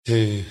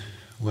To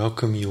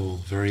welcome you all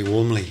very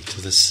warmly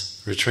to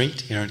this retreat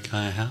here at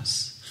Gaia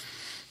House.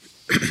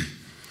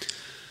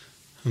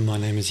 My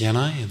name is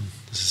Yanai and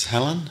this is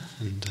Helen,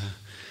 and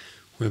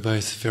we're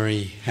both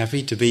very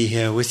happy to be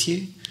here with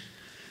you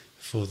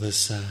for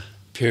this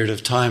period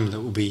of time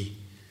that we'll be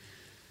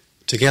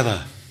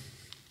together.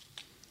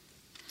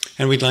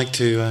 And we'd like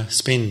to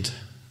spend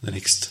the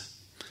next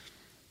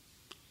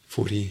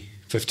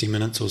 40-50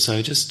 minutes or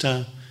so just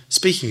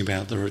speaking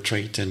about the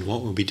retreat and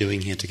what we'll be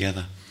doing here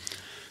together.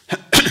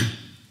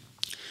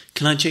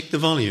 Can I check the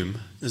volume?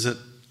 Is it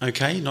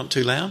okay? Not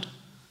too loud?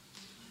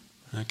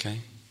 Okay,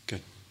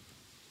 good.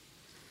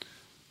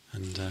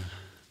 And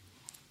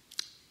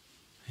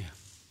yeah.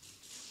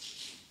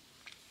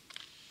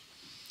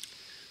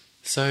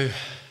 So,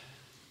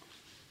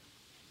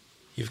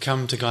 you've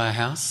come to Gaia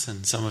House,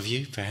 and some of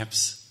you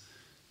perhaps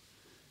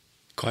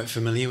quite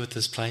familiar with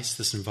this place,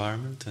 this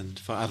environment, and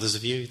for others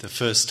of you, the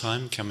first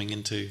time coming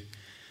into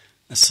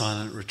a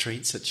silent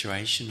retreat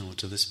situation or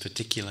to this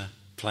particular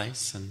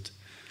place, and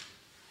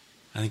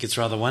I think it's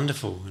rather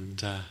wonderful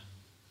and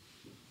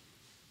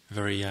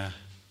very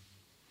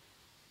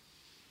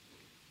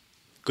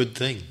good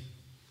thing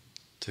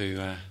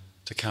to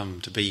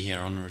come to be here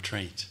on a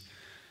retreat.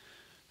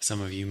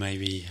 Some of you may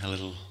be a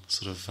little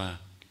sort of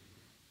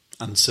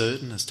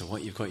uncertain as to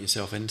what you've got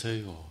yourself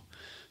into,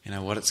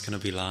 or what it's going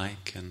to be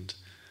like, and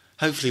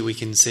hopefully we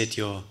can set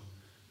your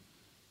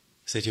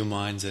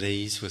minds at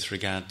ease with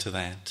regard to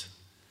that.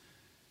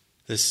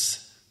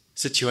 This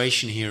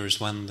situation here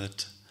is one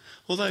that,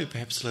 although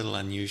perhaps a little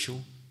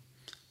unusual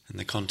in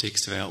the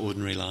context of our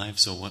ordinary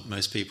lives or what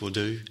most people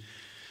do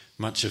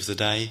much of the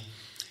day,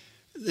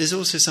 there's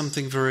also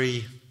something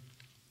very,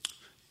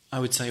 I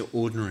would say,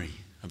 ordinary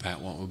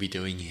about what we'll be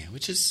doing here,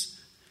 which is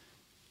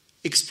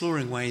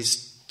exploring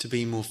ways to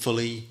be more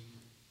fully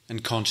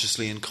and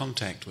consciously in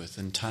contact with,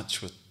 in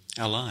touch with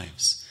our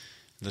lives,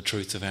 the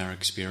truth of our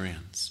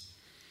experience.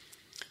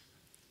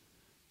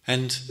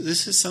 And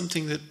this is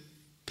something that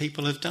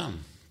people have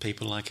done.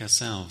 People like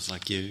ourselves,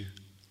 like you,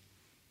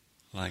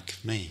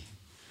 like me,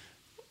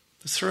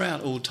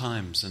 throughout all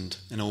times and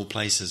in all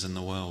places in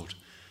the world,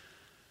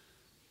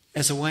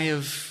 as a way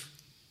of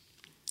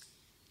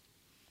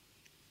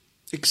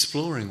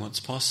exploring what's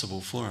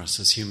possible for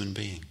us as human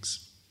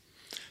beings.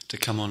 To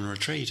come on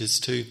retreat is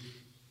to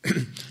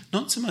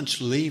not so much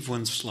leave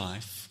one's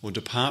life or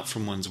depart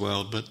from one's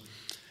world, but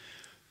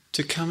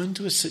to come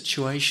into a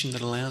situation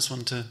that allows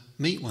one to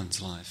meet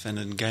one's life and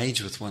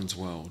engage with one's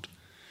world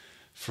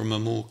from a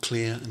more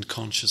clear and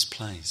conscious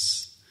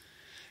place,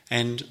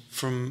 and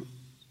from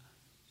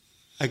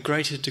a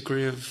greater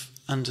degree of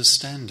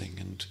understanding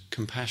and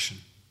compassion,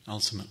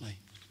 ultimately.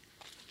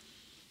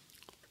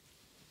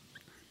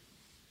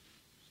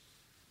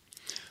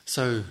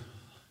 So,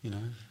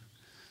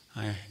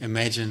 I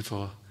imagine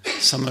for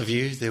some of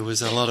you there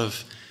was a lot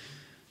of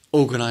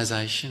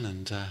organisation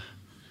and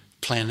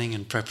planning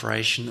and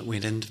preparation that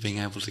went into being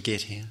able to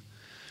get here,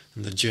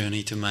 and the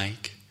journey to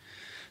make,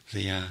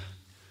 the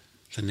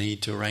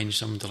need to arrange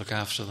someone to look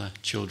after the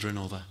children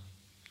or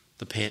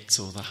the pets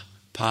or the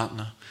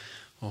partner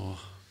or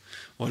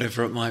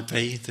whatever it might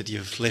be that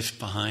you've left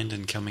behind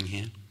in coming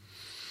here.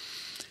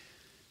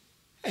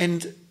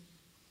 And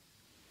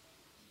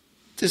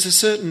there's a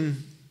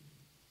certain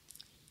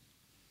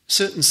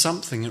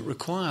something it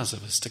requires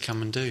of us to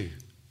come and do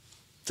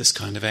this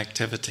kind of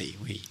activity.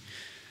 We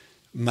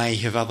may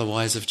have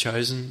otherwise have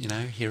chosen,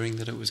 hearing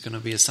that it was going to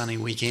be a sunny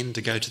weekend,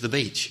 to go to the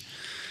beach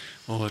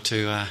or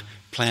to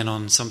plan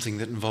on something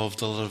that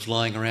involved a lot of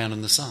lying around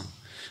in the sun.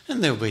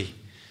 And there'll be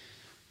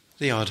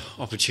the odd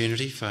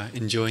opportunity for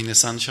enjoying the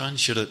sunshine,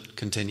 should it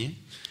continue,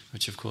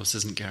 which of course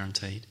isn't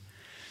guaranteed.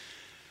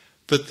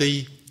 But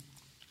the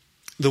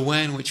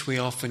way in which we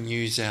often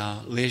use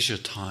our leisure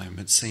time,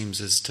 it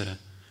seems, is to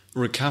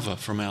recover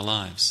from our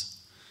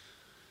lives.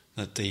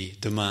 That the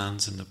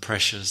demands and the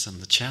pressures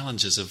and the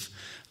challenges of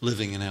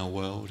living in our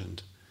world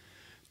and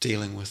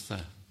dealing with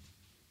the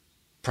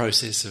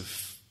process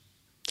of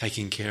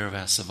taking care of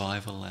our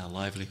survival, our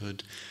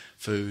livelihood,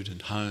 food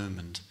and home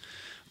and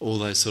all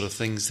those sort of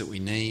things that we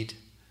need.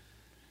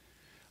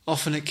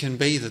 Often it can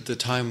be that the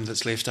time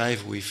that's left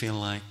over we feel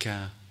like,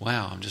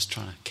 wow, I'm just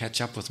trying to catch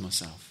up with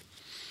myself.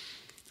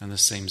 And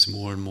this seems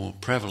more and more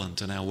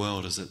prevalent in our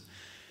world as it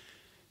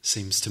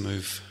seems to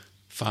move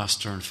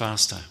faster and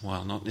faster,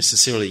 while not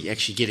necessarily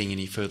actually getting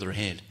any further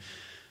ahead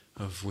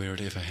of where it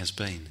ever has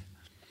been.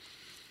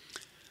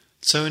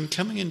 So in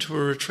coming into a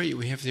retreat,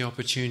 we have the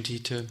opportunity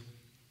to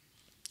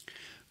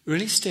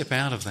really step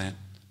out of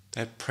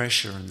that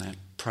pressure and that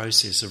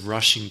process of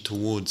rushing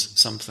towards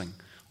something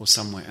or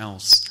somewhere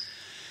else,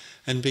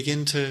 and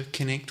begin to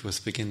connect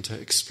with, begin to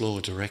explore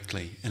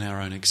directly in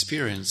our own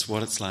experience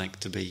what it's like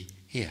to be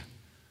here,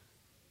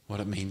 what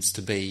it means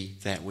to be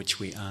that which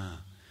we are.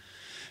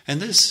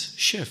 And this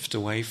shift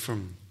away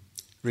from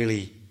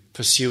really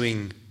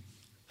pursuing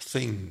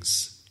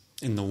things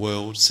in the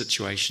world,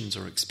 situations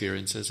or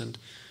experiences, and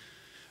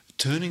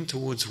turning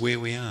towards where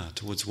we are,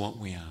 towards what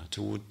we are,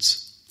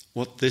 towards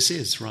what this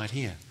is right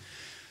here.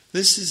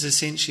 This is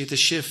essentially the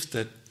shift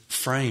that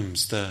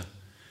frames the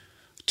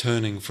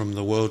turning from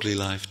the worldly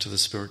life to the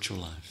spiritual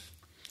life.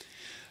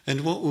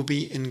 And what we'll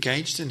be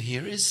engaged in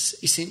here is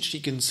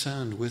essentially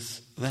concerned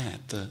with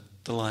that,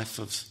 the life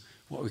of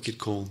what we could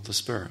call the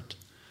spirit.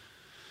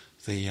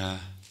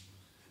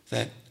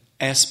 That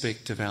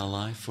aspect of our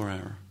life or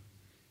our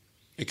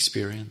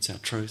experience, our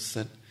truth,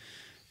 that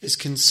is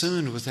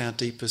concerned with our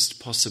deepest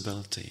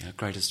possibility, our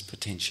greatest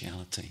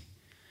potentiality,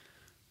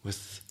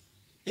 with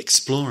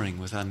exploring,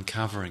 with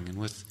uncovering, and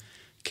with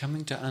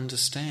coming to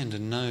understand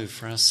and know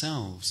for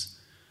ourselves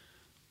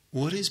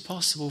what is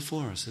possible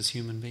for us as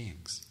human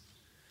beings.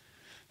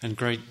 And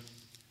great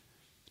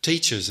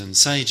teachers and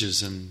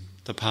sages in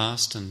the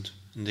past and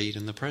indeed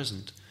in the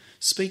present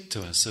speak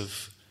to us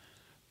of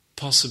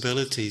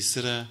possibilities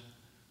that are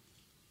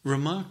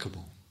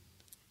remarkable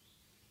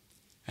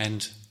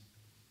and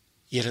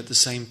yet at the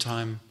same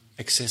time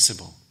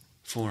accessible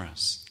for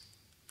us.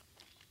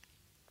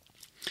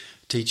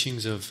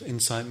 Teachings of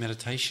insight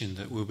meditation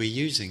that we'll be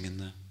using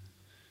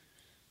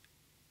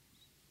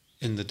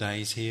in the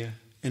days here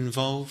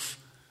involve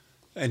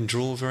and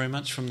draw very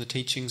much from the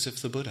teachings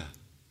of the Buddha,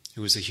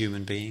 who was a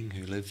human being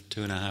who lived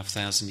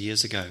 2,500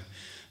 years ago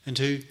and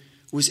who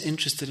was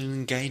interested in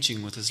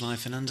engaging with his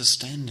life and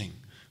understanding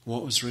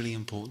what was really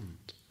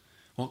important,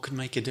 what could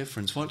make a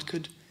difference, what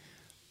could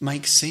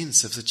make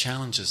sense of the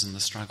challenges and the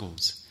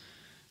struggles,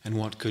 and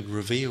what could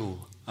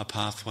reveal a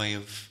pathway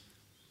of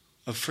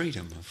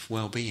freedom, of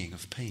well-being,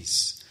 of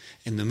peace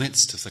in the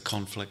midst of the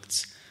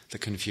conflicts, the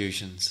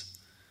confusions,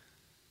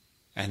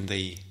 and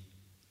the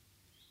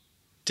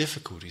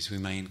difficulties we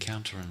may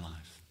encounter in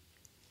life.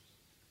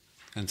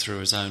 And through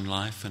his own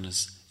life and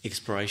his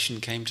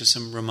exploration came to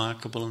some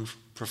remarkable and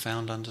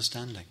profound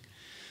understanding.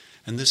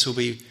 And this will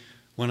be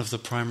one of the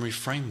primary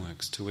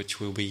frameworks to which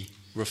we'll be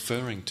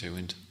referring to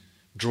and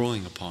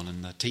drawing upon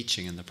in the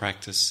teaching and the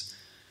practice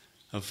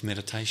of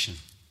meditation.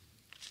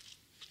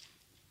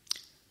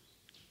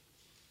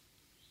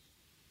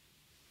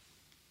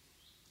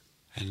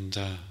 And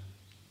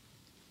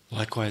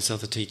likewise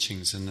other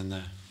teachings and in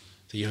the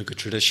yoga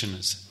tradition,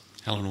 as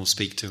Helen will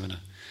speak to in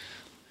a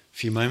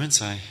few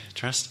moments, I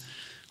trust.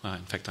 Well,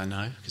 in fact I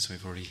know, because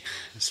we've already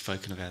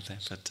spoken about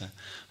that, but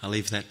I'll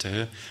leave that to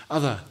her.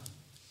 Other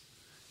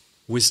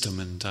wisdom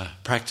and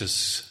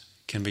practice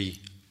can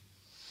be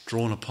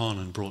drawn upon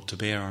and brought to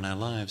bear on our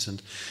lives,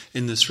 and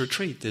in this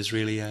retreat there's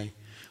really a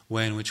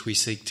way in which we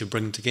seek to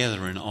bring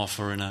together and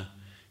offer in a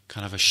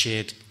kind of a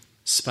shared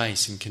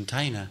space and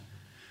container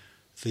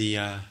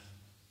the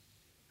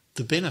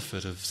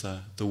benefit of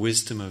the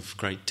wisdom of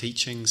great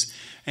teachings,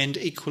 and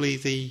equally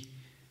the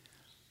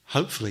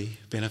hopefully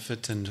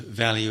benefit and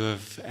value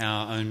of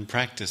our own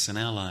practice in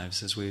our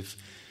lives as we've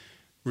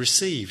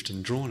received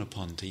and drawn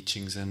upon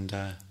teachings and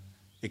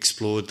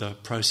explored the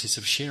process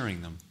of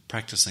sharing them,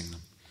 practicing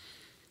them.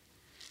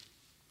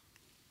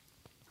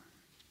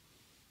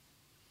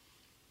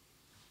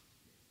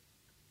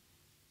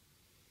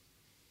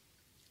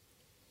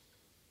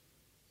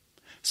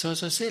 So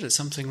as I said, it's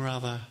something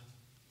rather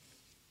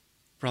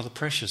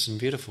precious and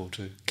beautiful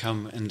to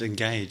come and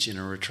engage in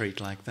a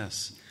retreat like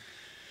this,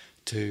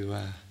 to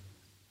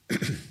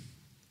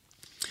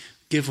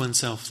give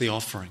oneself the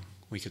offering,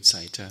 we could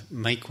say, to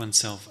make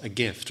oneself a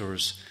gift, or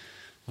as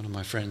one of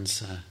my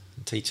friends,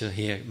 teacher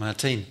here,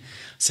 Martin,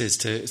 says,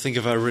 to think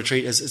of a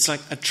retreat as it's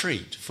like a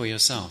treat for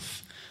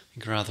yourself. I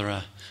think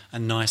rather a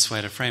nice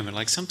way to frame it,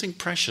 like something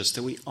precious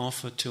that we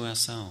offer to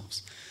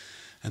ourselves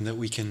and that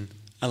we can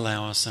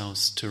allow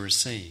ourselves to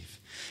receive.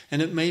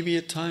 And it may be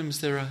at times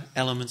there are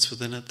elements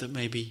within it that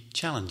may be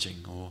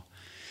challenging, or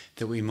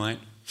that we might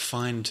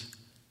find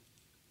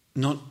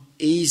not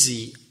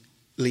easily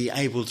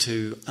able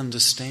to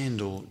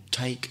understand or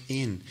take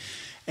in.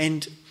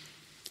 And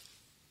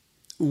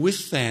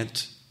with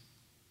that,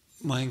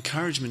 my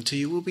encouragement to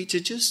you will be to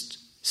just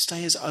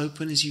stay as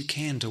open as you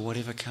can to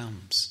whatever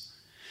comes.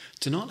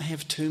 To not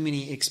have too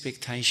many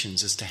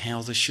expectations as to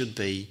how this should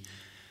be,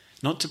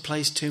 not to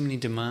place too many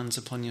demands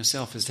upon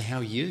yourself as to how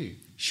you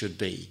should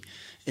be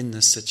in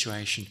this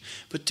situation,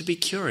 but to be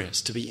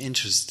curious, to be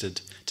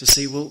interested, to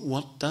see, well,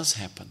 what does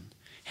happen?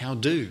 How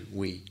do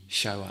we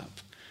show up?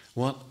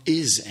 What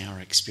is our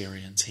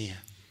experience here?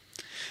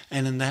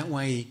 And in that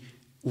way,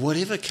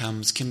 whatever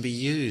comes can be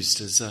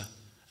used as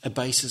a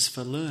basis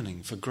for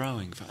learning, for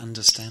growing, for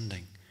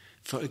understanding,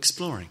 for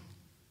exploring.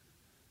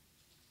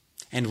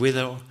 And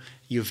whether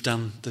you've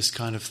done this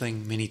kind of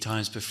thing many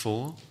times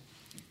before,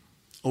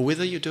 or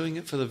whether you're doing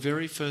it for the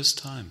very first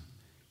time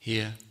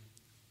here,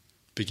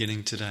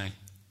 beginning today,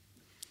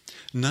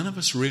 none of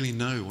us really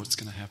know what's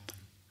going to happen.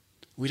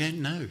 We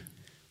don't know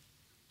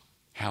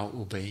how it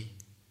will be,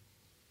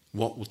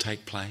 what will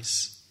take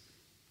place.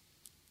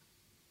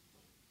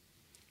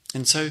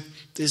 And so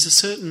there's a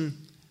certain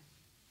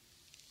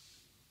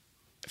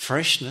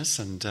freshness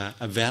and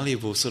a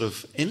valuable sort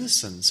of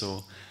innocence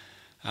or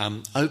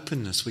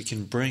openness we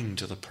can bring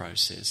to the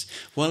process,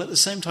 while at the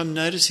same time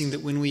noticing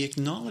that when we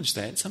acknowledge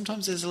that,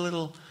 sometimes there's a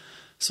little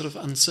sort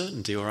of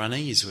uncertainty or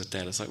unease with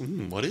that. It's like,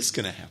 what is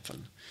going to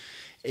happen?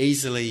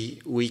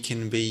 Easily we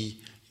can be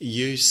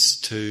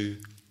used to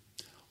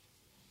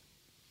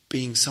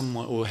being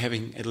somewhat, or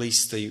having at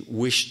least the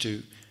wish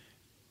to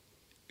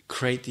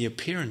create the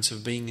appearance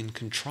of being in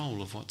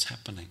control of what's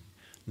happening,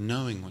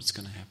 knowing what's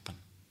going to happen.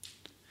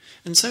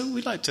 And so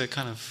we'd like to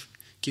kind of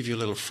give you a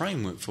little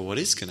framework for what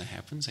is going to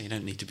happen, so you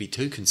don't need to be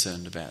too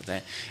concerned about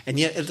that. And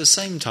yet at the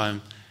same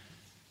time,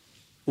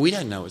 we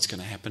don't know what's going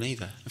to happen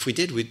either. If we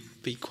did, we'd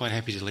be quite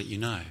happy to let you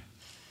know.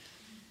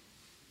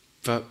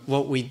 But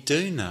what we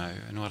do know,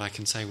 and what I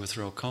can say with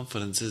real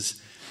confidence,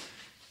 is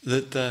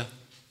that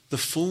the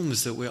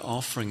forms that we're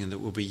offering and that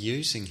we'll be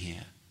using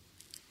here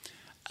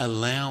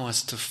allow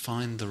us to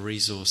find the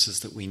resources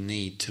that we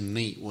need to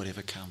meet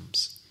whatever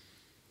comes.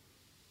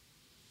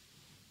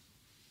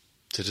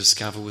 To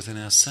discover within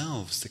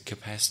ourselves the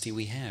capacity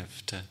we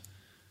have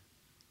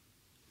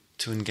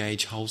to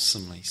engage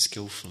wholesomely,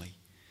 skillfully,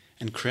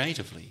 and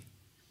creatively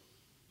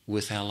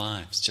with our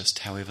lives, just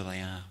however they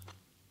are.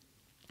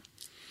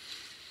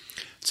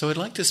 So I'd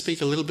like to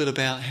speak a little bit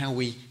about how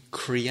we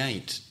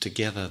create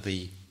together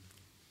the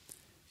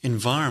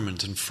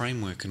environment and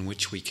framework in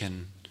which we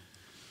can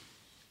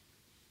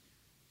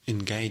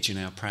engage in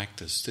our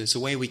practice. There's a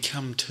way we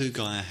come to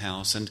Gaia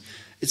House, and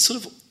it's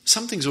sort of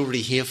something's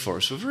already here for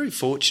us. We're very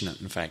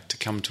fortunate, in fact, to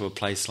come to a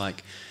place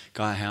like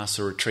Gaia House,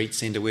 a retreat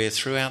centre, where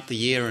throughout the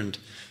year and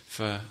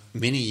for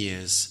many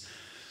years,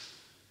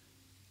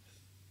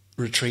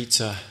 retreats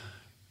are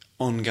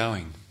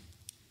ongoing.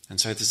 And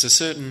so there's a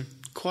certain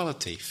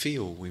quality,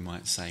 feel, we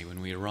might say,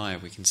 when we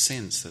arrive. We can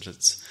sense that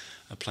it's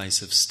a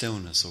place of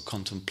stillness or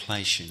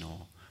contemplation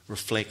or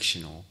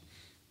reflection or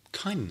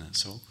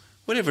kindness or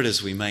whatever it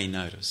is we may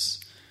notice.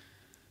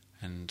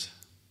 And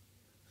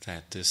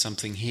that there's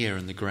something here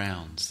in the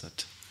grounds,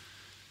 that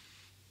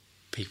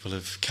people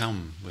have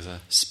come with a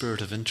spirit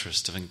of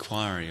interest, of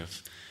inquiry,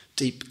 of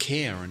deep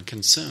care and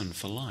concern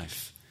for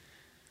life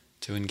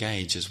to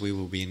engage as we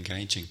will be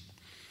engaging.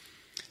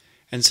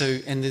 And so,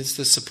 and there's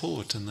the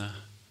support and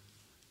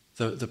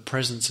the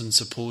presence and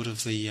support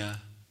of the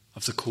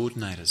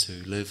coordinators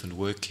who live and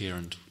work here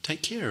and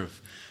take care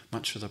of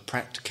much of the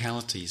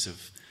practicalities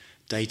of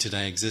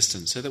day-to-day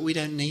existence, so that we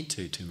don't need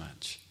to too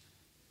much.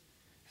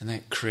 And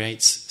that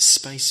creates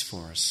space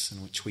for us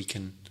in which we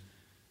can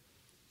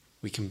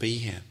be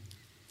here.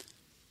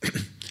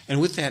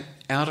 And with that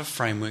outer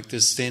framework,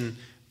 there's then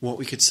what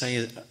we could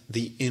say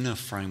the inner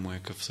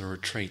framework of the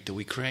retreat that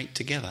we create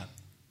together,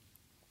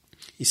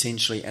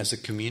 essentially as a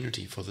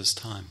community for this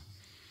time.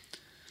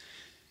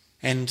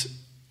 And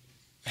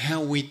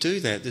how we do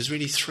that, there's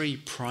really three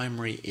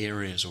primary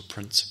areas or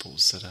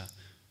principles that are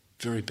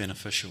very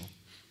beneficial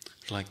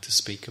I'd like to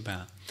speak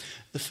about.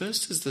 The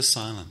first is the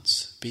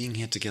silence, being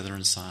here together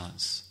in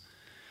silence.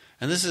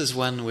 And this is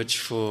one which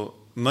for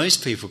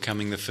most people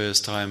coming the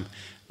first time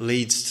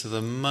leads to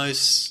the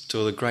most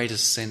or the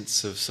greatest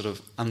sense of sort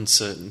of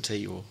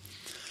uncertainty, or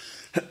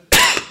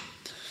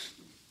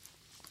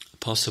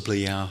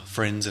possibly our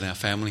friends and our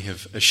family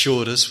have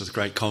assured us with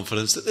great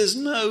confidence that there's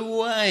no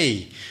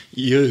way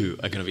you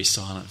are going to be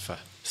silent for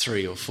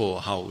 3 or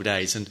 4 whole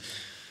days. And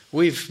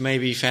we've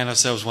maybe found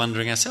ourselves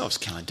wondering ourselves,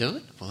 can I do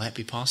it? Will that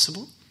be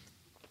possible?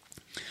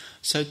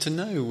 So to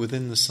know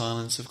within the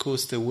silence, of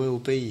course, there will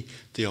be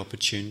the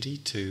opportunity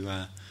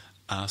to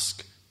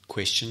ask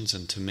questions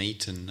and to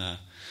meet in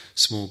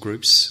small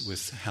groups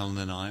with Helen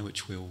and I,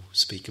 which we'll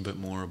speak a bit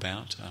more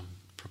about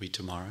probably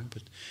tomorrow.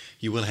 But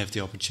you will have the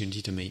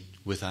opportunity to meet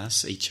with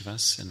us, each of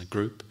us, in a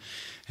group,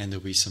 and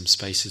there'll be some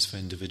spaces for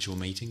individual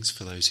meetings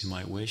for those who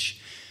might wish.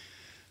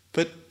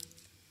 But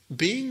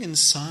being in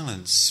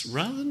silence,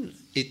 rather than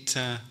it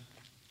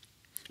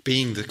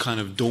being the kind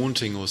of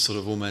daunting or sort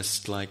of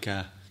almost like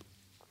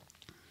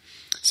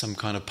some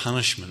kind of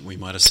punishment we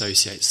might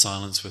associate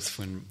silence with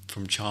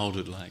from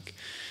childhood, like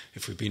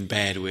if we've been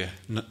bad,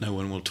 no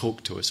one will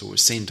talk to us, or we're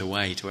sent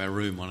away to our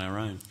room on our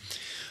own.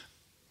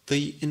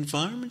 The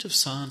environment of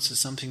silence is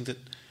something that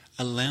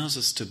allows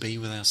us to be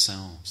with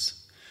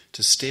ourselves,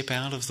 to step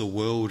out of the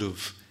world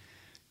of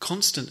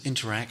constant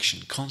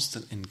interaction,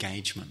 constant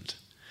engagement,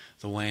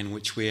 the way in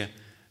which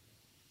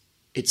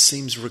it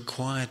seems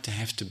required to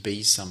have to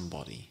be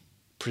somebody,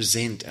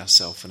 present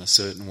ourselves in a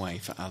certain way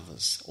for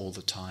others all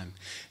the time.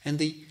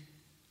 And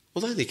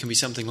although there can be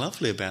something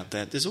lovely about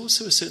that, there's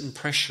also a certain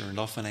pressure and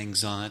often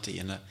anxiety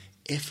and an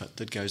effort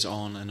that goes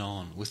on and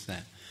on with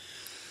that.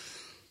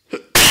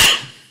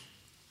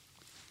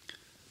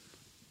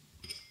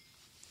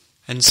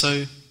 And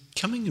so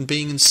coming and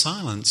being in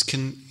silence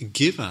can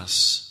give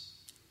us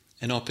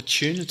an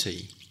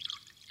opportunity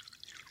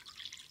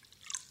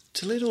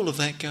to let all of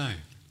that go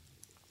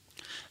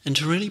and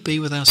to really be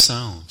with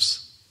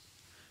ourselves.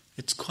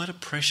 It's quite a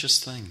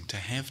precious thing to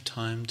have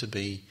time to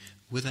be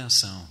with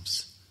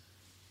ourselves.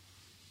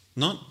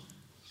 Not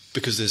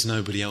because there's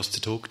nobody else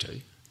to talk to,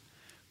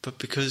 but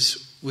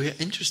because we're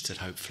interested,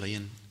 hopefully,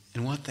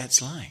 in what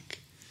that's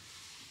like,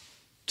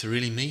 to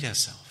really meet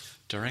ourselves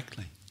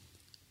directly.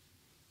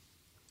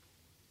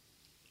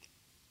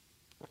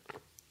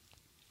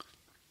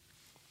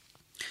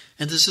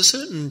 And there's a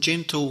certain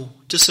gentle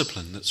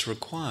discipline that's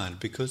required,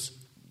 because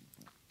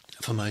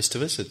for most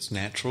of us it's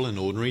natural and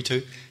ordinary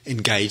to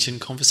engage in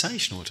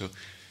conversation or to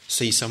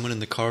see someone in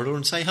the corridor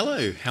and say,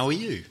 hello, how are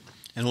you?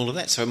 And all of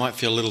that. So it might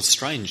feel a little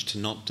strange to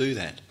not do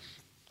that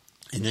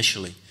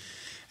initially.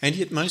 And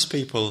yet most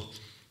people,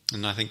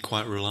 and I think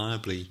quite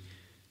reliably,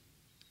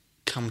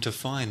 come to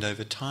find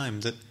over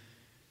time that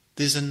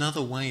there's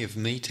another way of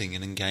meeting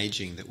and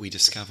engaging that we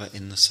discover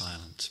in the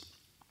silence.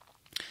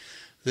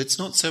 It's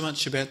not so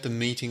much about the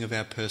meeting of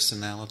our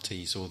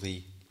personalities or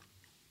the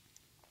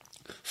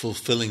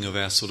fulfilling of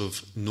our sort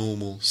of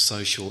normal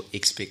social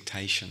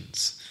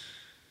expectations,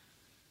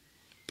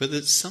 but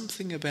it's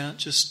something about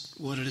just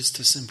what it is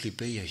to simply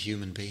be a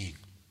human being,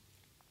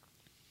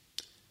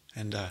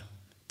 and a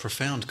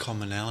profound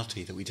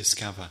commonality that we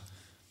discover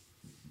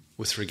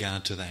with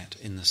regard to that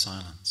in the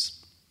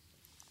silence.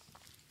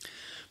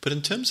 But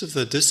in terms of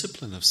the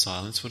discipline of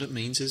silence, what it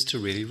means is to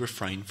really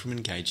refrain from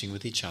engaging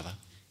with each other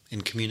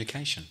in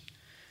communication.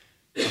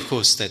 Of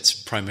course, that's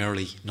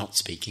primarily not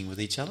speaking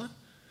with each other.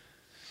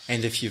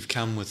 And if you've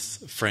come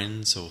with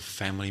friends or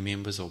family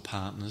members or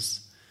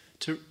partners,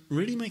 to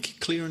really make a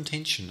clear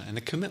intention and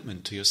a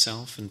commitment to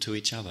yourself and to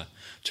each other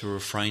to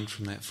refrain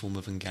from that form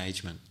of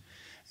engagement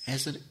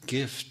as a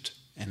gift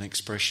and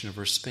expression of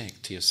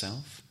respect to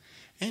yourself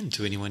and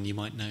to anyone you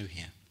might know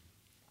here.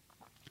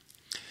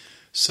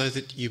 So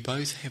that you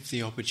both have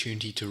the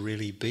opportunity to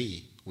really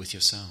be with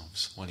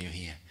yourselves while you're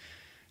here,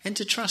 and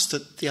to trust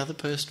that the other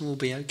person will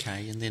be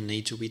okay and their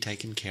needs will be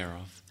taken care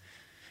of.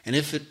 And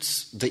if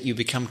it's that you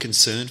become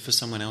concerned for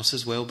someone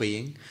else's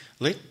well-being,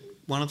 let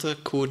one of the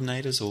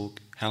coordinators or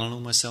Helen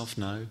or myself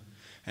know,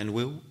 and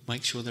we'll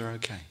make sure they're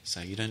okay. So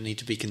you don't need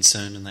to be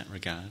concerned in that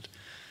regard.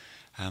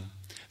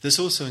 This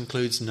also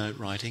includes note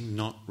writing,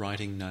 not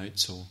writing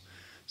notes or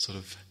sort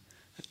of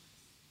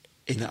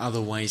in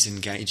other ways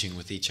engaging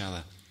with each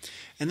other.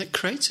 And that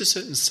creates a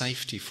certain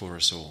safety for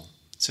us all,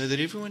 so that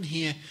everyone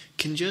here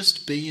can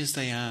just be as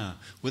they are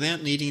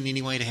without needing in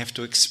any way to have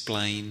to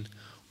explain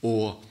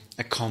or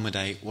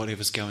accommodate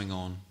whatever's going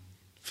on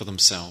for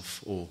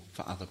themselves or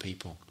for other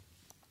people.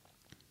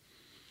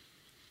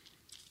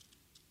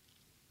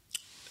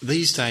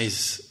 These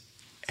days,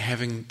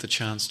 having the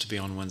chance to be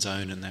on one's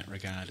own in that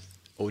regard,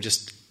 or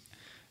just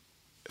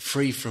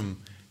free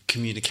from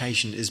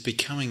communication, is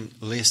becoming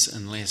less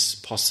and less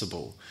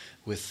possible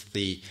with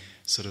the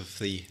sort of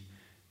the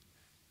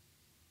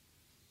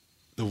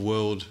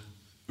world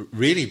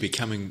really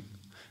becoming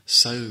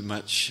so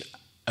much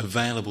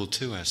available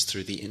to us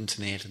through the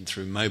internet and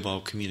through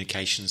mobile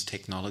communications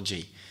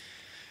technology.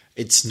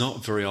 It's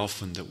not very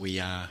often that we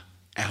are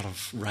out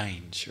of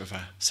range of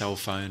a cell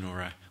phone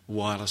or a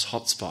wireless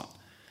hotspot.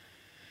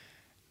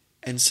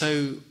 And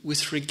so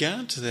with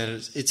regard to that,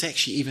 it's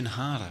actually even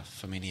harder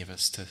for many of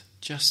us to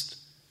just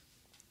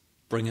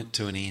bring it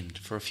to an end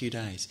for a few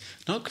days.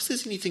 Not because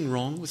there's anything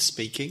wrong with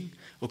speaking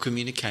or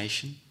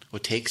communication or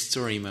texts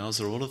or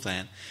emails or all of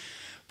that,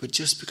 but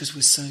just because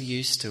we're so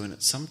used to, and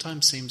it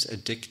sometimes seems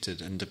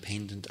addicted and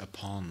dependent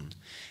upon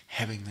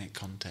having that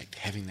contact,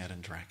 having that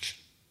interaction.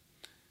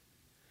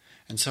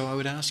 And so I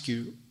would ask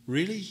you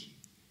really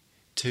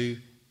to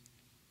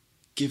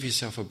give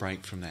yourself a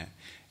break from that.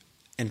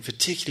 And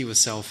particularly with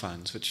cell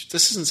phones, which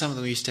this isn't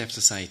something we used to have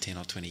to say 10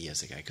 or 20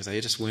 years ago because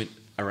they just weren't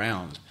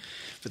around.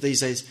 But these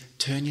days,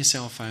 turn your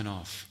cell phone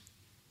off.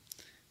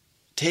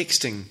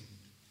 Texting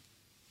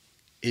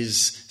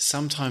is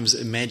sometimes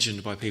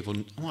imagined by people,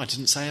 oh, I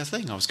didn't say a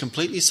thing, I was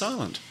completely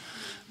silent.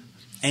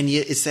 And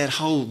yet it's that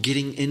whole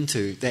getting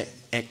into that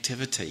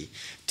activity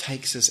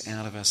takes us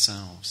out of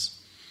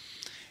ourselves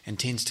and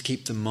tends to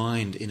keep the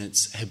mind in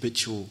its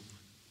habitual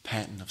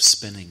pattern of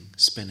spinning,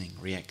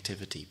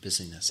 reactivity,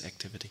 busyness,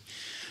 activity.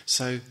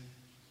 So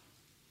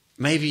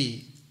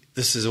maybe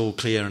this is all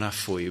clear enough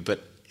for you,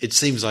 but it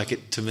seems like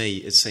it, to me,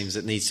 it seems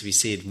it needs to be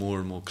said more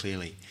and more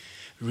clearly.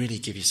 Really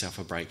give yourself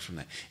a break from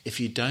that. If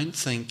you don't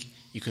think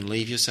you can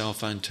leave your cell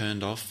phone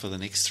turned off for the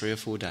next 3 or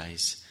 4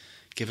 days,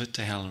 give it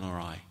to Helen or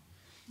I.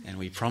 And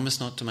we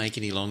promise not to make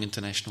any long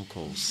international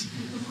calls.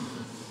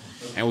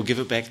 And we'll give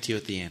it back to you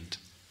at the end.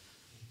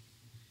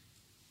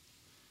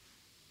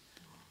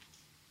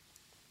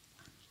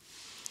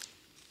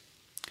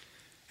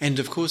 And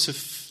of course,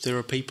 if there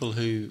are people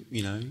who,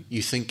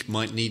 you think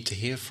might need to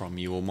hear from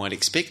you or might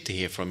expect to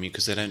hear from you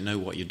because they don't know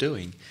what you're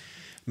doing,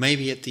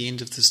 maybe at the end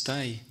of this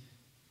day,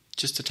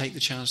 just to take the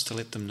chance to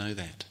let them know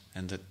that,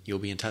 and that you'll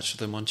be in touch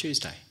with them on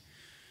Tuesday,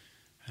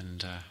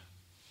 and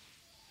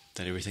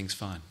that everything's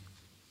fine.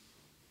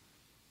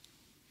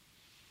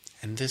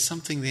 And there's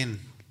something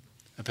then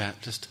about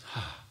just,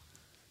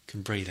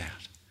 can breathe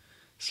out.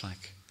 It's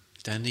like,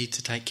 you don't need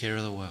to take care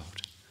of the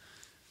world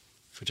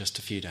for just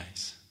a few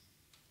days.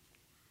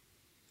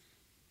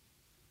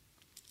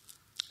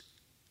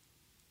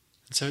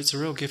 And so it's a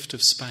real gift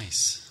of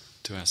space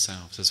to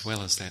ourselves, as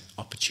well as that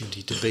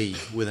opportunity to be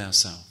with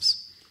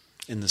ourselves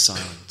in the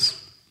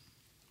silence.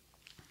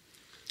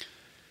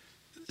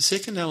 The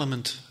second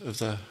element of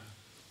the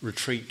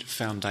retreat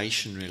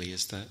foundation really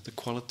is the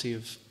quality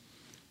of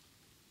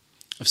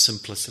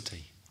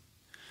simplicity,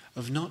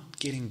 of not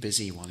getting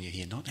busy while you're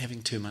here, not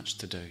having too much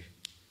to do.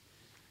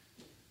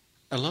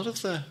 a lot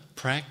of the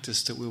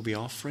practice that we'll be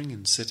offering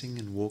in sitting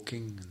and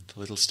walking and a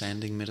little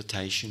standing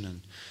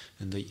meditation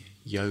and the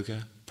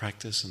yoga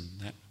practice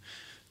and that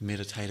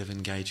meditative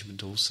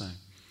engagement also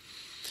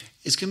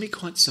is going to be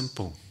quite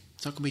simple.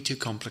 It's not going to be too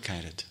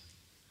complicated.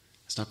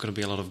 It's not going to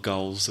be a lot of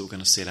goals that we're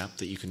going to set up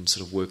that you can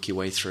sort of work your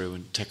way through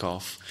and tick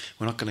off.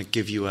 We're not going to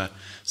give you a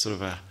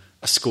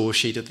score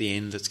sheet at the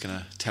end that's going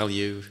to tell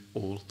you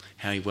all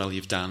how well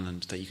you've done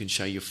and that you can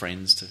show your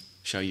friends to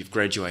show you've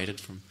graduated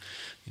from,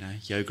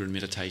 yoga and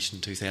meditation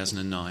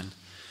 2009.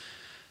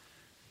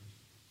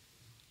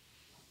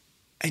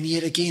 And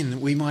yet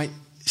again, we might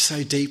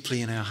so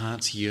deeply in our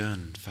hearts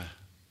yearn for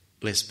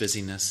less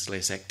busyness,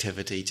 less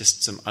activity,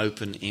 just some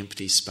open,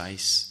 empty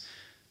space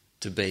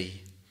to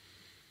be.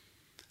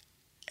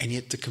 And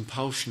yet the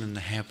compulsion and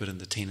the habit and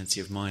the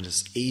tendency of mind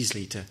is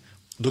easily to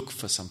look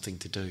for something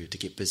to do, to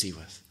get busy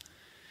with.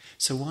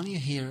 So while you're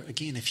here,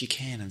 again, if you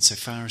can, and so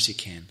far as you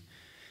can,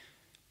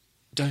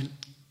 don't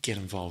get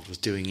involved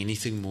with doing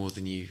anything more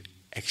than you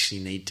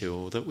actually need to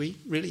or that we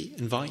really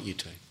invite you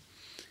to.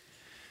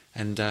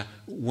 And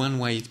one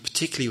way,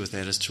 particularly with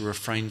that, is to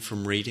refrain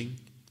from reading,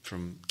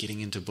 from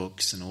getting into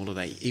books and all of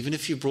that. Even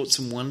if you brought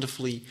some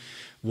wonderfully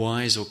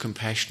wise or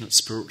compassionate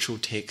spiritual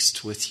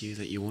text with you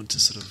that you want to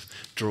sort of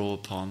draw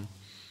upon,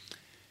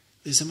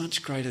 there's a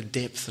much greater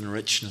depth and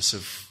richness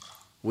of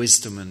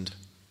wisdom and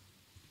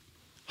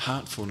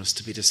heartfulness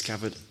to be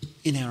discovered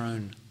in our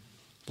own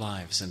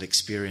lives and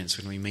experience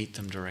when we meet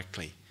them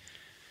directly,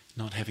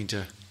 not having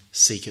to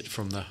seek it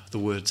from the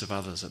words of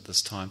others at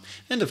this time.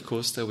 And of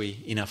course there'll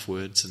be enough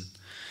words and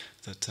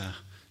that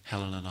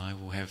Helen and I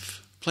will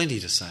have plenty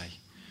to say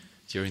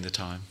during the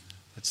time.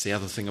 That's the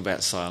other thing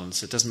about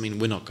silence. It doesn't mean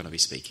we're not going to be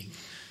speaking.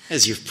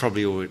 As you've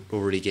probably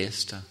already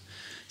guessed,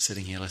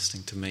 sitting here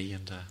listening to me,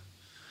 and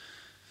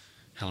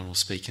Helen will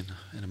speak in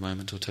a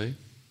moment or two.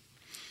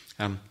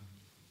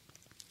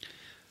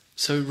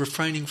 So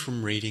refraining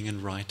from reading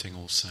and writing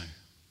also.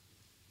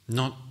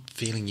 Not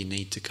feeling you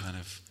need to kind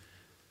of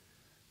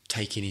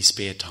take any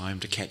spare time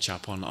to catch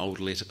up on old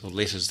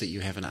letters that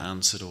you haven't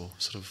answered, or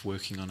sort of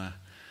working on a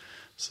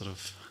sort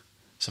of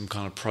some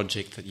kind of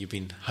project that you've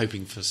been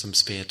hoping for some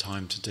spare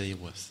time to deal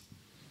with.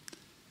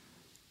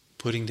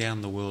 Putting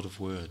down the world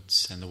of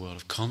words and the world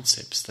of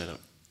concepts that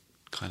it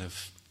kind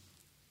of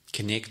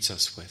connects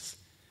us with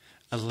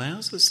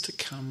allows us to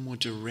come more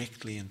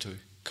directly into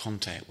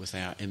contact with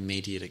our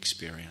immediate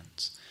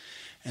experience.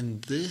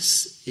 And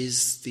this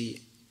is the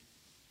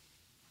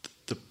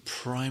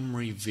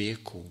primary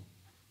vehicle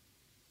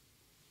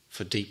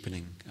for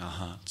deepening our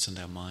hearts and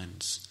our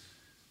minds,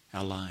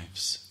 our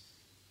lives,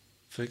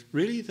 for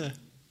really the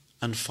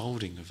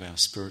unfolding of our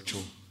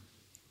spiritual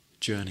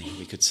journey,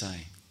 we could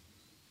say.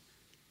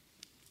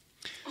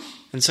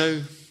 And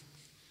so,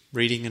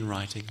 reading and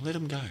writing, let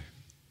them go.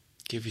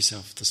 Give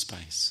yourself the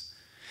space.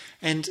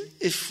 And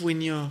if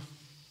when you're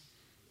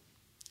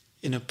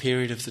in a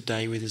period of the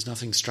day where there's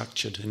nothing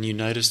structured and you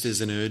notice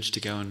there's an urge to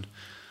go and,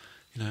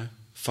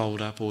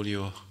 fold up all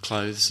your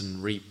clothes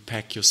and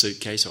repack your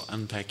suitcase or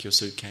unpack your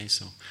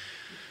suitcase or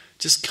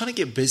just kind of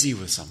get busy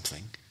with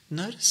something,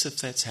 notice if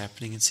that's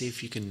happening and see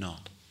if you can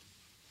not.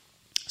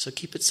 So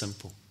keep it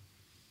simple.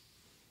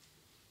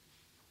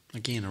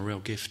 Again, a real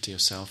gift to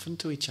yourself and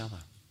to each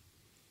other.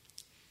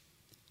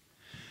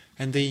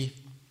 And the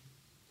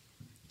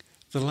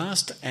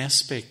last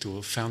aspect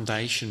or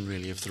foundation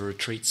really of the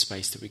retreat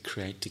space that we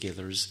create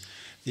together is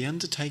the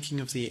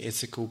undertaking of the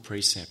ethical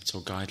precepts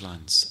or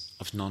guidelines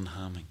of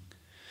non-harming,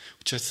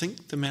 which I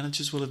think the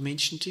managers will have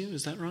mentioned to you.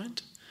 Is that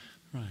right?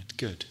 Right,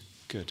 good.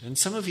 And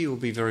some of you will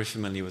be very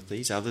familiar with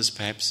these. Others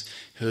perhaps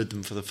heard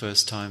them for the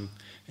first time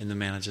in the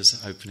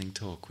manager's opening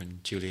talk when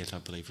Juliet, I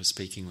believe, was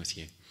speaking with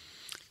you.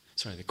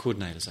 Sorry, the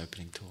coordinator's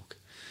opening talk.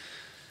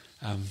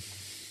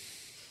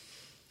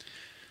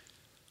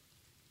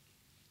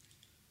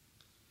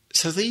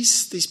 So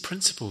these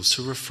principles,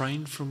 to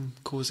refrain from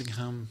causing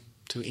harm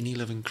to any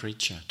living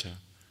creature, to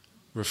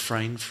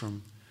refrain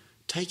from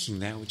taking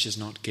that which is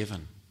not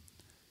given,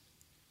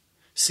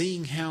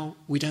 seeing how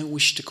we don't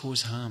wish to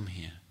cause harm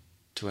here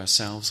to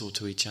ourselves or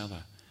to each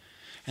other,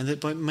 and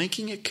that by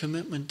making a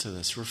commitment to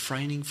this,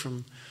 refraining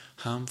from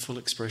harmful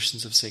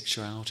expressions of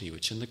sexuality,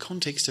 which in the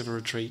context of a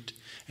retreat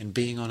and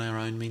being on our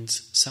own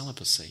means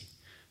celibacy,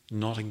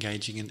 not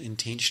engaging in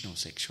intentional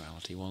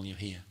sexuality while you're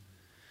here,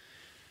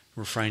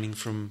 refraining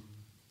from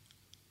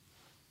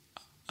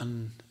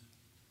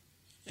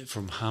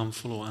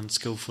harmful or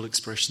unskillful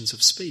expressions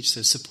of speech,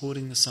 so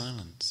supporting the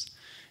silence.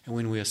 And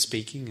when we are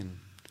speaking, and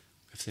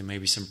if there may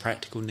be some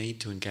practical need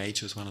to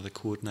engage with one of the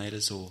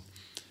coordinators or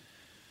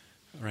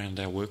around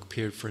our work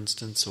period, for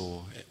instance,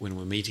 or when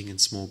we're meeting in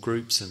small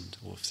groups,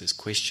 or if there's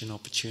question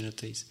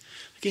opportunities,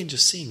 again,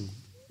 just seeing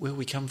where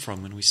we come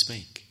from when we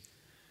speak.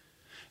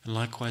 And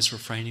likewise,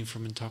 refraining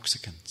from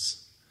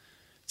intoxicants,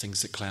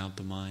 things that cloud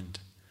the mind.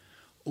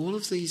 All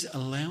of these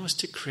allow us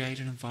to create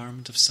an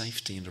environment of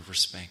safety and of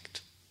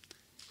respect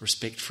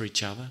for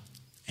each other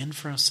and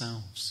for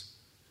ourselves.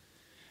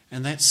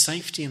 And that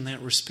safety and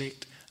that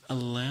respect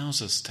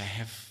allows us to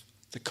have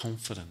the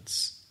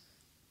confidence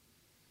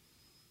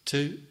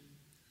to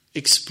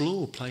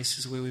explore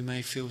places where we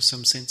may feel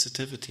some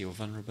sensitivity or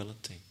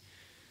vulnerability,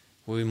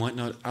 where we might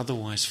not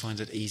otherwise find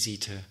it easy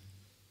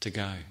to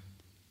go.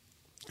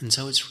 And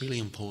so it's really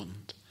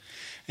important.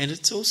 And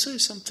it's also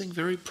something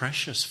very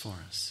precious for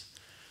us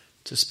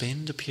to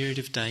spend a period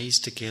of days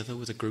together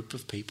with a group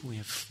of people. We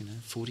have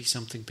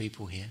 40-something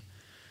people here,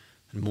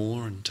 and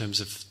more in terms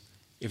of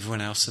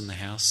everyone else in the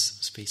house.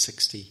 Must be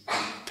 60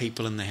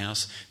 people in the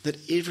house. That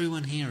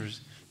everyone here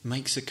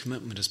makes a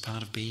commitment as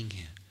part of being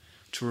here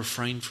to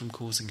refrain from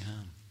causing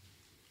harm.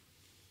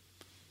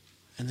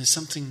 And there's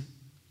something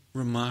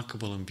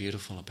remarkable and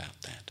beautiful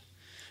about that.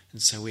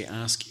 And so we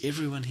ask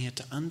everyone here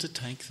to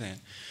undertake that,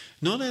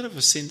 not out of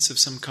a sense of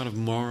some kind of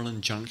moral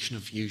injunction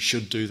of you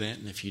should do that,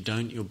 and if you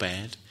don't, you're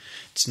bad.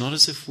 It's not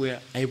as if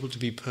we're able to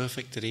be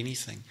perfect at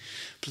anything,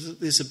 but that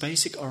there's a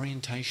basic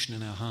orientation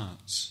in our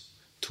hearts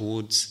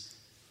towards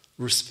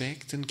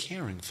respect and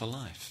caring for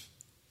life,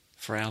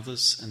 for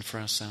others and for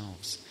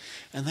ourselves.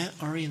 And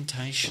that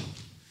orientation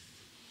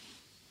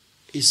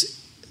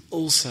is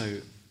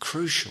also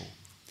crucial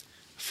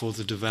for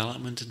the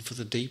development and for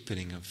the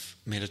deepening of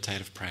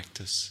meditative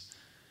practice,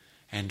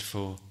 and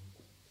for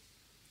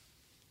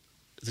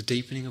the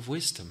deepening of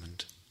wisdom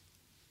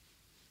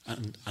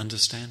and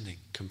understanding,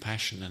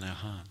 compassion in our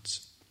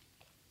hearts.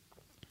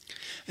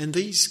 And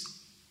these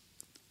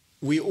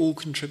we all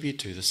contribute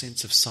to: the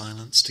sense of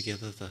silence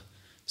together, the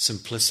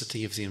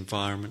simplicity of the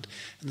environment,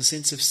 and the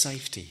sense of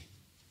safety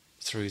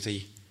through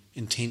the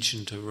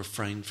intention to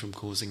refrain from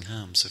causing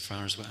harm so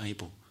far as we're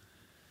able.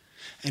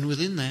 And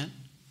within that,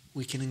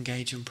 we can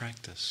engage in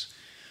practice.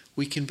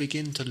 We can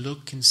begin to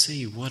look and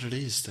see what it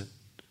is that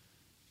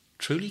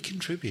truly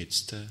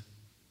contributes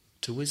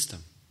to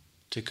wisdom,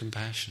 to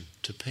compassion,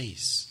 to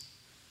peace,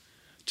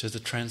 to the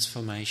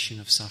transformation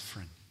of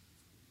suffering,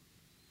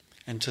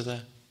 and to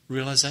the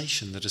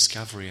realization, the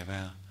discovery of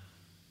our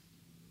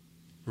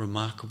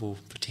remarkable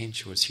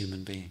potential as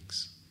human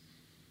beings.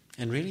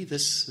 And really,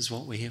 this is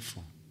what we're here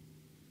for.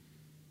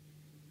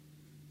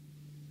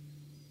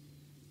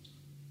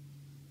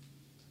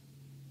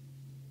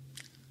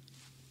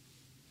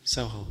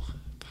 So I'll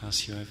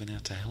pass you over now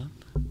to Helen.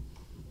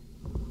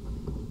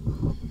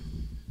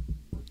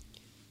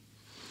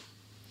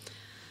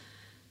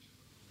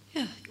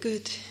 Yeah,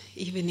 good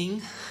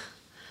evening.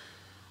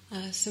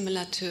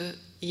 Similar to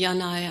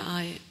Yanai,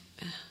 I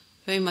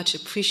very much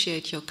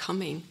appreciate your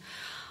coming.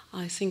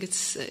 I think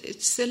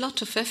it's a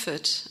lot of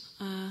effort.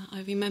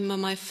 I remember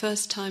my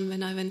first time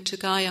when I went to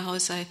Gaia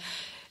House. I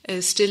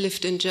still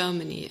lived in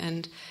Germany,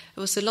 and it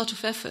was a lot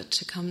of effort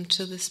to come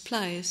to this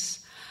place.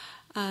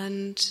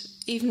 And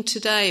even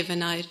today,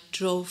 when I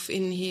drove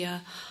in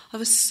here, I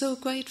was so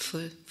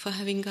grateful for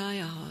having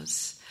Gaia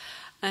House.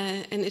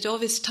 And it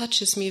always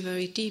touches me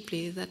very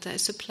deeply that there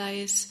is a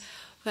place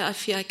where I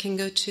feel I can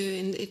go to,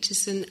 and it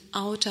is an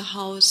outer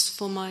house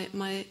for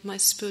my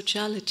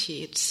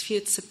spirituality. It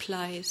feels a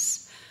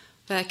place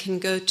where I can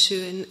go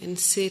to and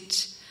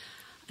sit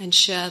and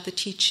share the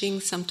teaching.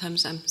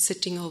 Sometimes I'm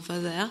sitting over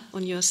there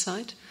on your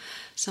side.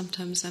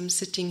 Sometimes I'm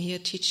sitting here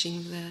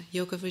teaching the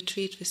yoga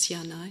retreat with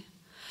Yanai.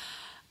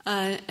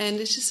 And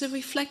it is a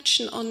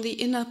reflection on the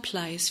inner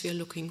place we are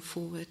looking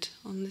forward,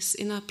 on this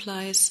inner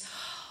place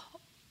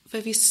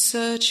where we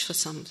search for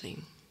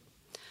something.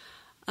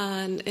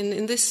 And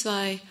in this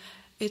way,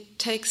 it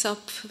takes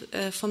up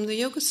from the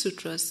Yoga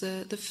Sutras.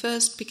 The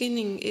first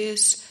beginning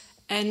is,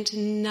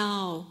 and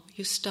now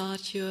you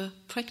start your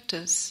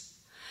practice.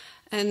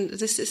 And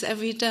this is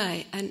every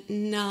day, and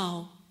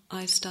now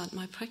I start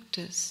my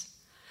practice.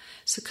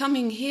 So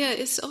coming here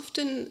is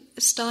often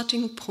a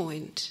starting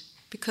point,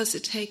 because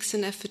it takes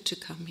an effort to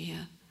come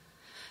here.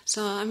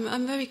 So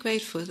I'm very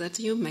grateful that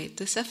you made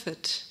this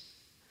effort.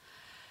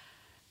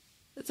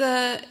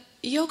 The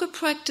yoga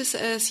practice,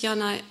 as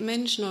Yanai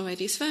mentioned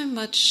already, is very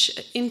much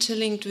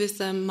interlinked with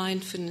the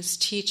mindfulness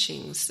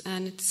teachings,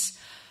 and it's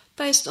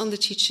based on the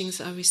teachings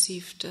I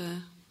received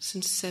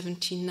since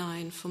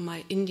 1979 from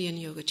my Indian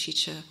yoga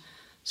teacher,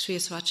 Sri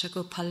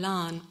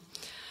Gopalan.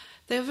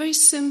 They're very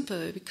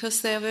simple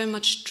because they are very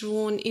much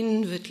drawn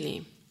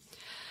inwardly.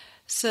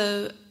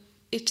 So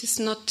it is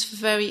not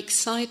very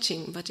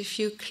exciting, but if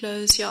you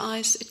close your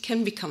eyes, it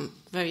can become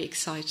very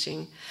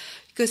exciting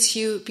because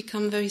you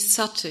become very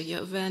subtle,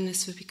 your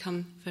awareness will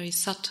become very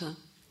subtle.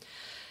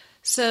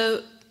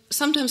 So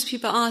sometimes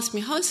people ask me,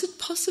 how is it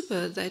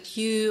possible that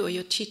you or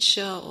your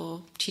teacher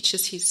or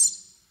teachers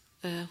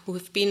who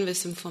have been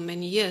with him for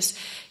many years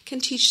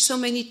can teach so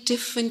many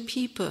different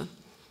people,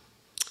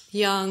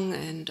 young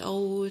and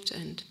old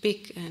and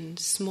big and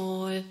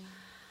small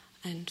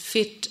and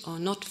fit or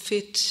not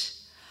fit?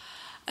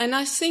 And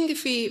I think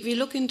if we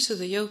look into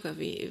the yoga,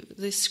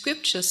 the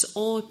scriptures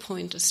all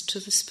point us to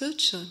the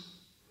spiritual.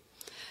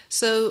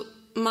 So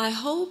my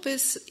hope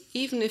is,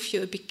 even if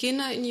you're a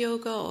beginner in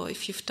yoga or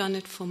if you've done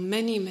it for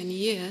many, many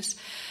years,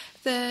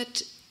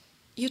 that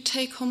you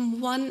take home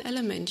one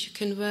element you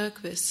can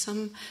work with,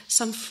 some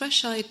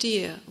fresh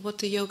idea what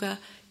the yoga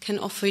can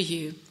offer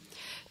you,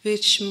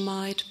 which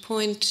might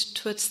point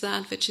towards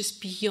that which is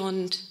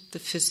beyond the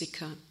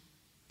physical.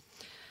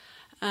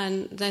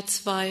 And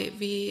that's why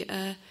we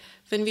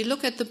when we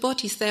look at the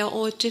bodies, they are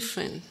all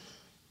different.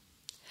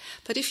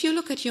 But if you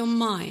look at your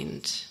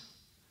mind,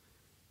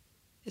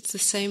 it's the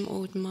same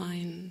old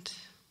mind.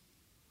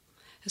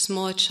 A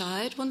small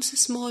child wants a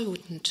small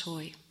wooden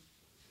toy.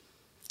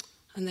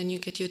 And then you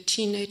get your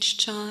teenage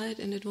child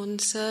and it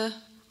wants an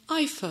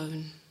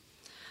iPhone.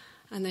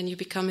 And then you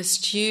become a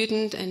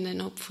student and then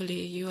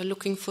hopefully you are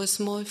looking for a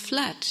small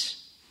flat.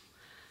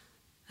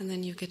 And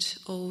then you get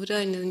older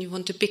and then you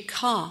want a big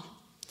car.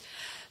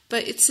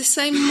 But it's the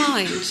same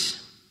mind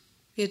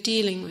we're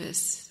dealing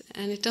with.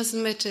 And it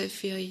doesn't matter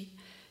if you're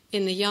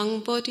in a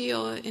young body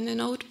or in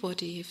an old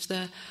body, if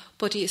the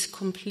body is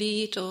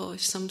complete or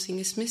if something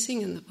is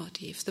missing in the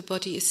body, if the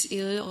body is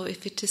ill or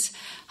if it is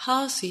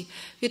healthy.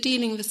 We're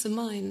dealing with the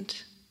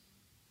mind.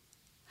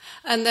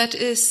 And that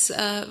is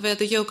where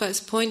the yoga is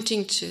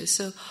pointing to.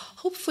 So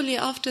hopefully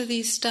after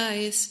these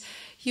days,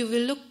 you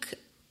will look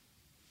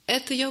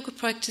at the yoga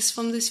practice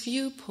from this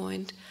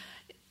viewpoint.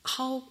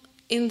 How,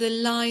 in the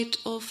light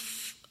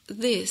of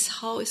this,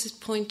 how is it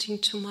pointing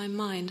to my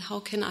mind? How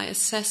can I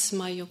assess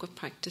my yoga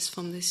practice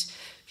from this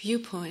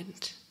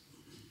viewpoint?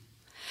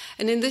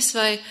 And in this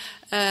way,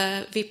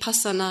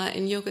 Vipassana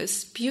in yoga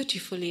is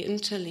beautifully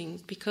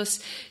interlinked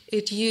because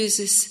it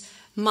uses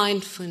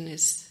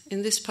mindfulness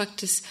in this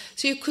practice.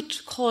 So you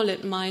could call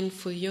it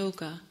mindful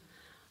yoga.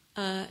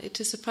 It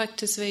is a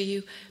practice where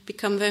you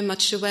become very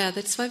much aware.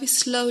 That's why we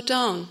slow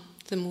down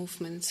the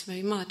movements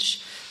very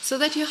much, so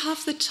that you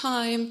have the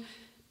time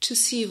to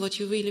see what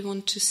you really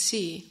want to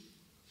see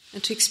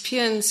and to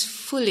experience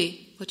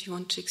fully what you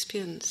want to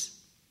experience.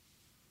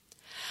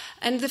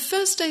 And the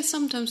first day is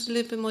sometimes a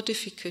little bit more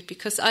difficult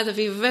because either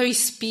we're very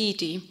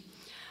speedy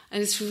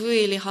and it's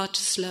really hard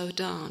to slow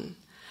down.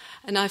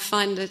 And I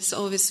find it's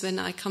always when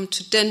I come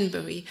to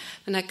Denbury,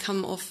 when I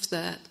come off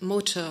the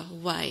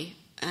motorway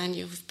and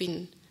you've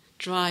been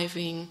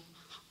driving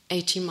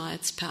 80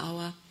 miles per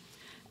hour,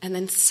 and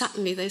then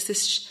suddenly there's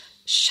this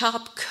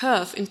sharp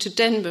curve into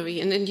Denbury,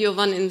 and then you're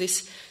running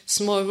these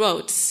small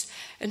roads.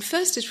 And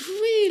first it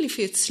really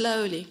feels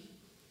slowly,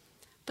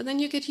 but then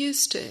you get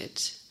used to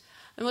it.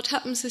 And what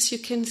happens is you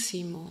can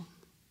see more.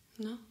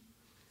 No?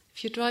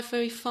 If you drive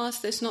very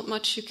fast, there's not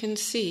much you can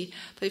see.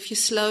 But if you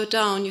slow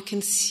down, you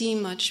can see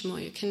much more.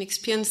 You can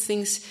experience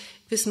things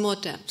with more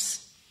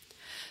depth.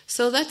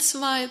 So that's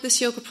why this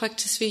yoga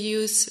practice we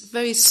use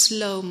very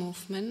slow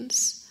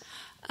movements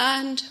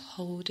and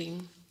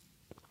holding.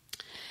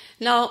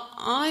 Now,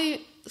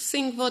 I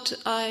think what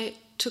I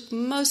took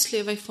mostly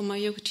away from my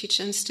yoga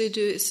teacher and still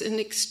do is an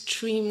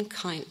extreme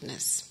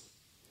kindness.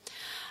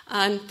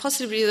 And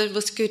possibly that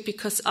was good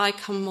because I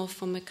come more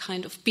from a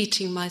kind of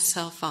beating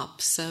myself up.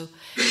 So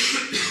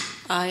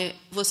I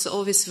was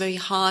always very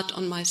hard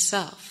on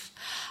myself.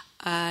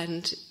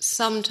 And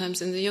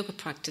sometimes in the yoga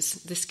practice,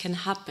 this can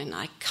happen.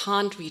 I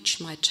can't reach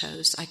my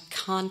toes. I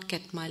can't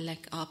get my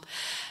leg up.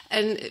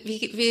 And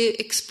we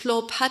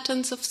explore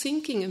patterns of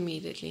thinking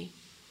immediately.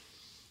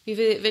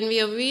 When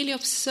we are really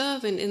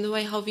observant in the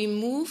way how we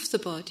move the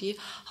body,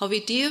 how we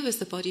deal with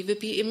the body, will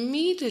be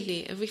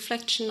immediately a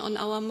reflection on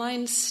our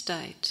mind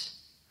state.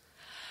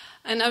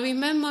 And I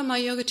remember my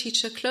yoga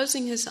teacher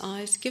closing his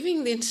eyes,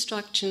 giving the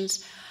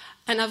instructions,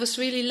 and I was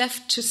really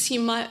left to see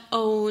my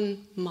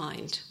own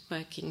mind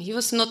working. He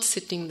was not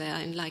sitting there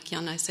and, like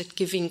Yanai said,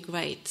 giving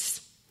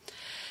grades.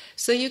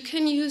 So you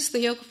can use the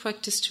yoga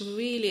practice to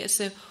really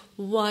as a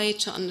way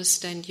to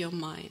understand your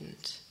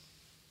mind.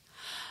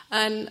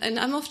 And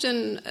I'm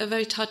often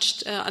very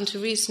touched.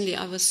 Until recently,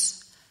 I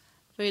was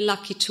very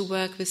lucky to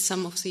work with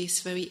some of these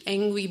very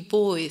angry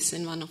boys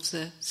in one of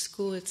the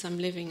schools I'm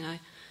living. I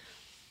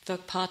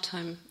work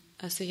part-time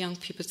as a young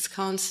people's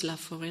counselor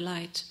for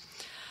Rereat.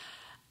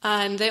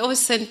 And they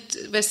always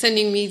were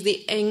sending me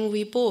the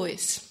angry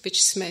boys,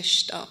 which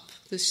smashed up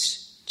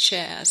these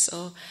chairs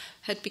or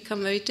had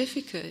become very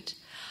difficult.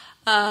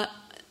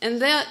 And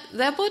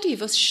their body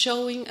was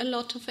showing a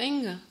lot of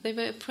anger. They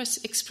were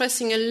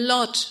expressing a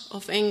lot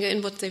of anger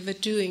in what they were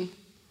doing.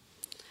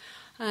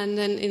 And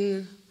then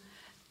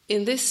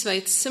in this way,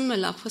 it's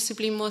similar,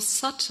 possibly more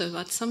subtle,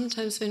 but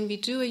sometimes when we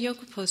do a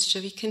yoga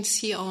posture, we can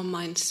see our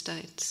mind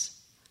states.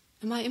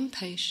 Am I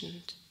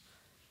impatient?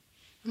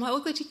 Am I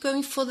already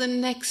going for the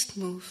next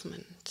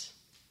movement?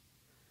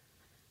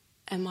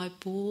 Am I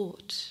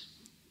bored?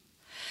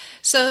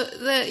 So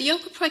the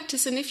yoga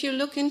practice, and if you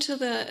look into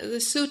the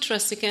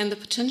sutras again, the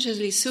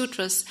Patanjali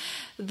sutras,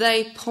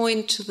 they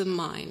point to the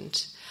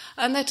mind.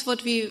 And that's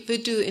what we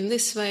do in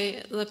this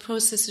way. The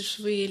process is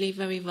really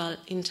very well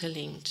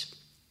interlinked.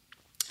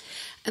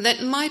 And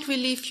that might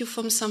relieve you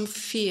from some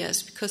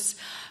fears, because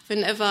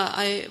whenever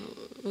I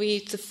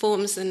read the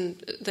forms,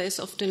 and there's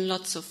often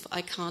lots of,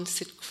 I can't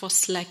sit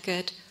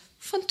cross-legged,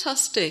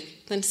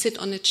 fantastic, then sit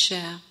on a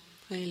chair,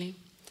 really.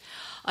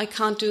 I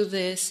can't do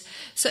this.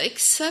 So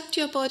accept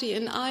your body,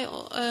 and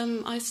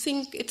I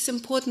think it's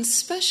important,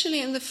 especially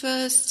in the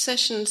first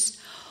sessions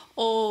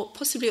or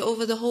possibly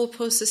over the whole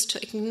process,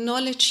 to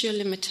acknowledge your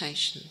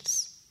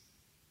limitations.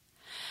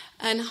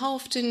 And how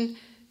often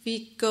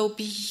we go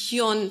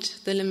beyond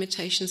the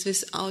limitations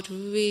without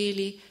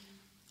really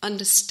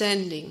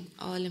understanding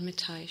our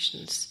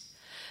limitations.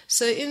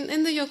 So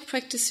in the yoga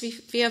practice,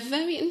 we are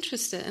very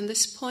interested in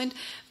this point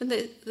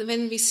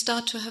when we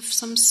start to have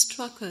some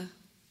struggle.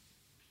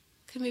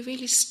 Can we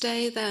really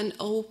stay there and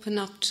open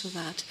up to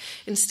that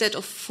instead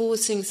of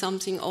forcing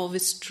something or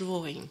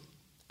withdrawing?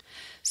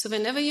 So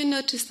whenever you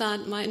notice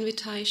that, my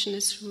invitation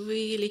is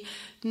really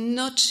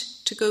not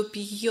to go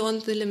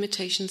beyond the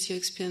limitations you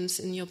experience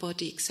in your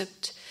body,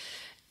 except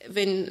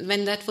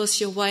when that was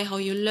your way, how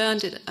you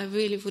learned it. I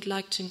really would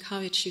like to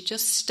encourage you,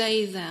 just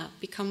stay there,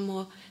 become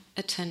more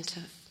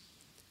attentive.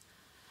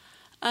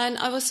 And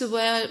I was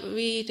aware,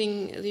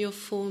 reading your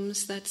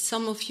forms, that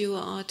some of you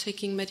are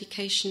taking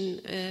medication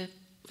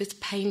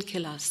with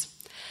painkillers.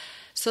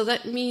 So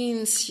that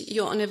means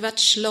you're on a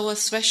much lower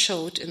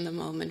threshold in the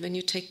moment when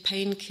you take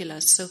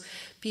painkillers. So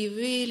be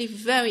really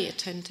very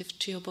attentive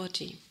to your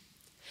body.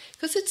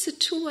 Because it's a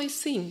two-way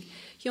thing.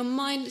 Your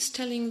mind is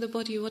telling the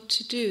body what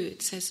to do.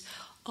 It says,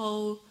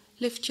 oh,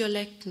 lift your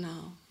leg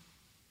now.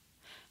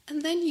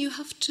 And then you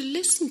have to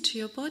listen to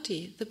your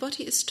body. The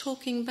body is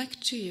talking back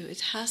to you.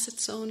 It has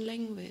its own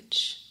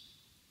language.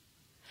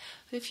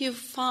 If you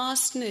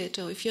fasten it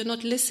or if you're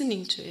not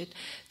listening to it,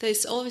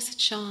 there's always a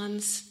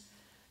chance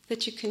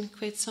that you can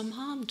create some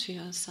harm to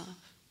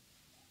yourself.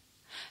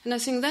 And I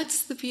think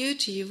that's the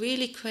beauty. You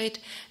really create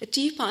a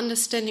deeper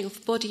understanding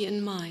of body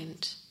and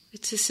mind.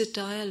 It is a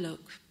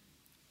dialogue.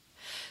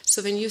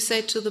 So when you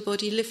say to the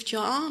body, lift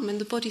your arm, and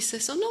the body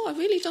says, oh no, I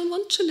really don't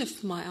want to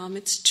lift my arm,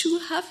 it's too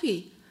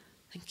heavy,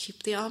 then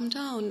keep the arm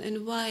down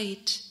and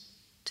wait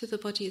till the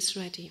body is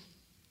ready.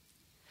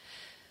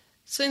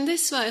 So in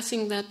this way, I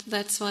think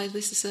that's why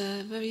this is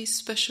a very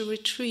special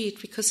retreat,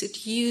 because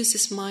it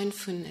uses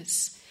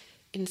mindfulness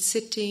in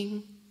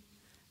sitting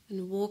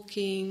and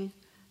walking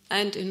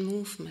and in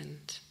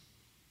movement.